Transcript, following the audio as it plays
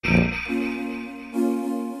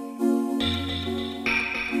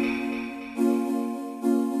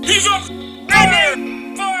Hands up!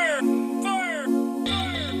 Ready! Fire! Fire!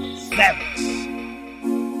 Savage.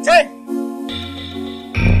 Hey!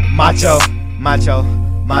 Macho, macho,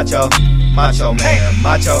 macho, macho man,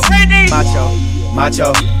 macho, macho,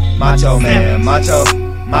 macho, macho man, macho,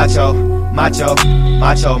 macho, macho,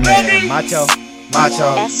 macho man, macho,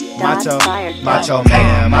 macho, macho, macho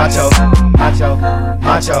man, macho, macho,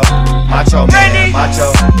 macho, macho man,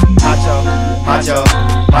 macho, macho, macho,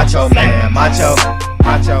 macho man, macho,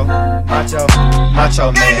 macho, macho,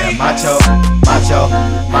 macho man, macho, macho,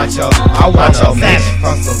 macho. I want a man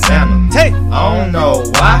from Savannah. I don't know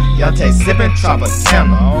why y'all take sippin'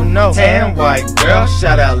 Tropicana. I don't know. Tan white girl,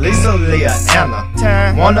 shout out Lisa, Leah,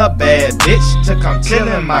 Anna. Want a bad bitch to come chill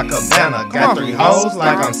in my cabana. Got 3 hoes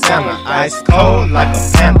like I'm Santa, ice cold like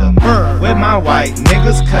a panda. With my white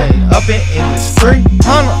niggas cutting up in English 3.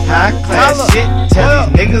 High class shit, tell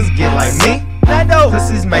these niggas get like me.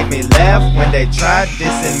 Pussies make me laugh when they try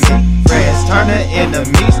dissing me. Friends turn to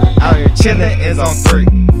enemies, out here chillin' is on 3.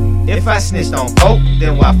 If I snitched on folk,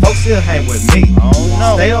 then why folks still hang with me?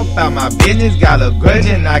 Stay about my business, got a grudge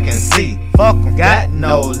and I can see. Fuck 'em, got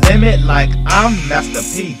no limit like I'm Master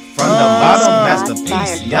P. From the bottom,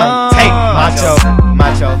 masterpiece, young tape. Macho,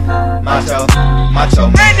 macho, macho, macho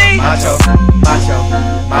man, macho, macho,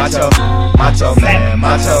 macho, macho man,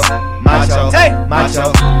 macho, macho, macho,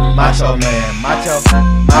 macho man, macho,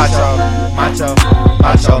 macho, macho,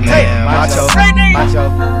 macho man, macho, macho,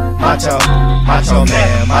 macho, macho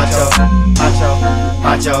man, macho, macho,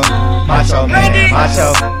 macho, macho man,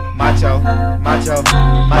 macho, macho, macho,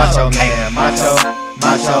 macho man, macho,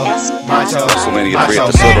 macho, macho, WrestleMania 3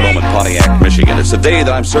 at the Silverdome in Pontiac, Michigan. It's a day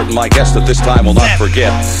that I'm certain my guest at this time will not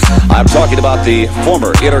forget. I'm talking about the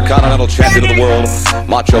former Intercontinental Champion of the world,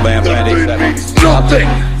 Macho Man Randy Savage. Nothing.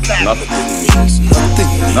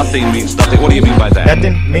 Nothing means nothing. What do you mean by that?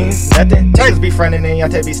 Nothing means nothing. Niggas be frontin' and y'all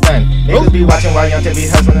take be stunned. Niggas be watching while y'all take be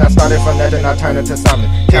hustling. I started from nothing, I turned into something.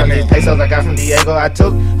 Counting these pesos I got from Diego, I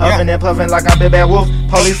took. Huffing and puffing like I'm Big Bad Wolf.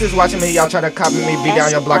 Police is watching me, y'all try to copy me. Beat down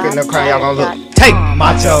your block in the crowd, y'all gon' look. Take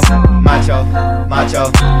macho, macho,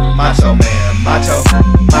 macho, macho man, macho,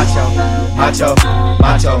 macho, macho,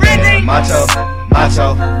 macho man, macho,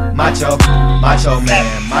 macho, macho, macho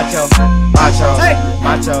man, macho, macho,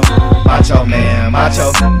 macho, macho man,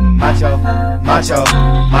 macho, macho, macho,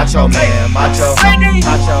 macho man, macho,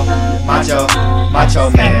 macho, macho, macho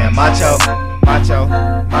man, macho, macho,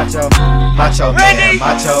 macho, macho man,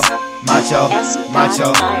 macho, macho, macho,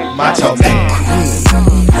 macho man.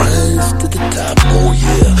 Rise to the top, oh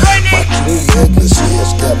yeah. Macho Madness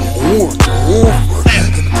has got more to offer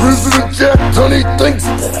than President Jack Tunney thinks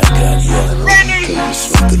that I got. Yeah, let me tell you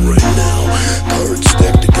something right now. Cards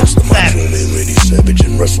stacked against the Macho Man Randy Savage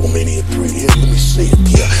in WrestleMania 3. Yeah, let me say it,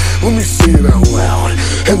 yeah. Let me say it out loud.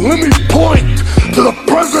 And let me point to the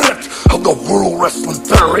President of the World Wrestling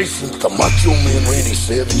Federation. The Macho Man Randy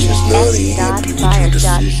Savage is not happy with your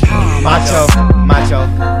decision. Macho, macho,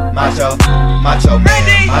 macho, macho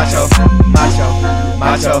man, macho, macho,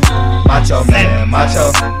 macho, macho man,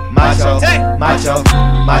 macho, macho, macho,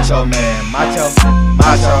 macho man, macho,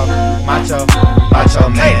 macho, macho, macho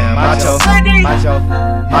man, macho, macho,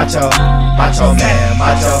 macho, macho man,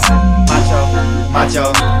 macho, macho, macho,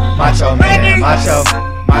 macho man, macho,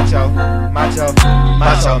 macho, macho,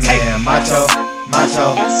 macho man, macho, macho,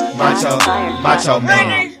 macho, macho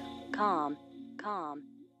man. Calm.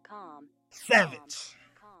 Savage.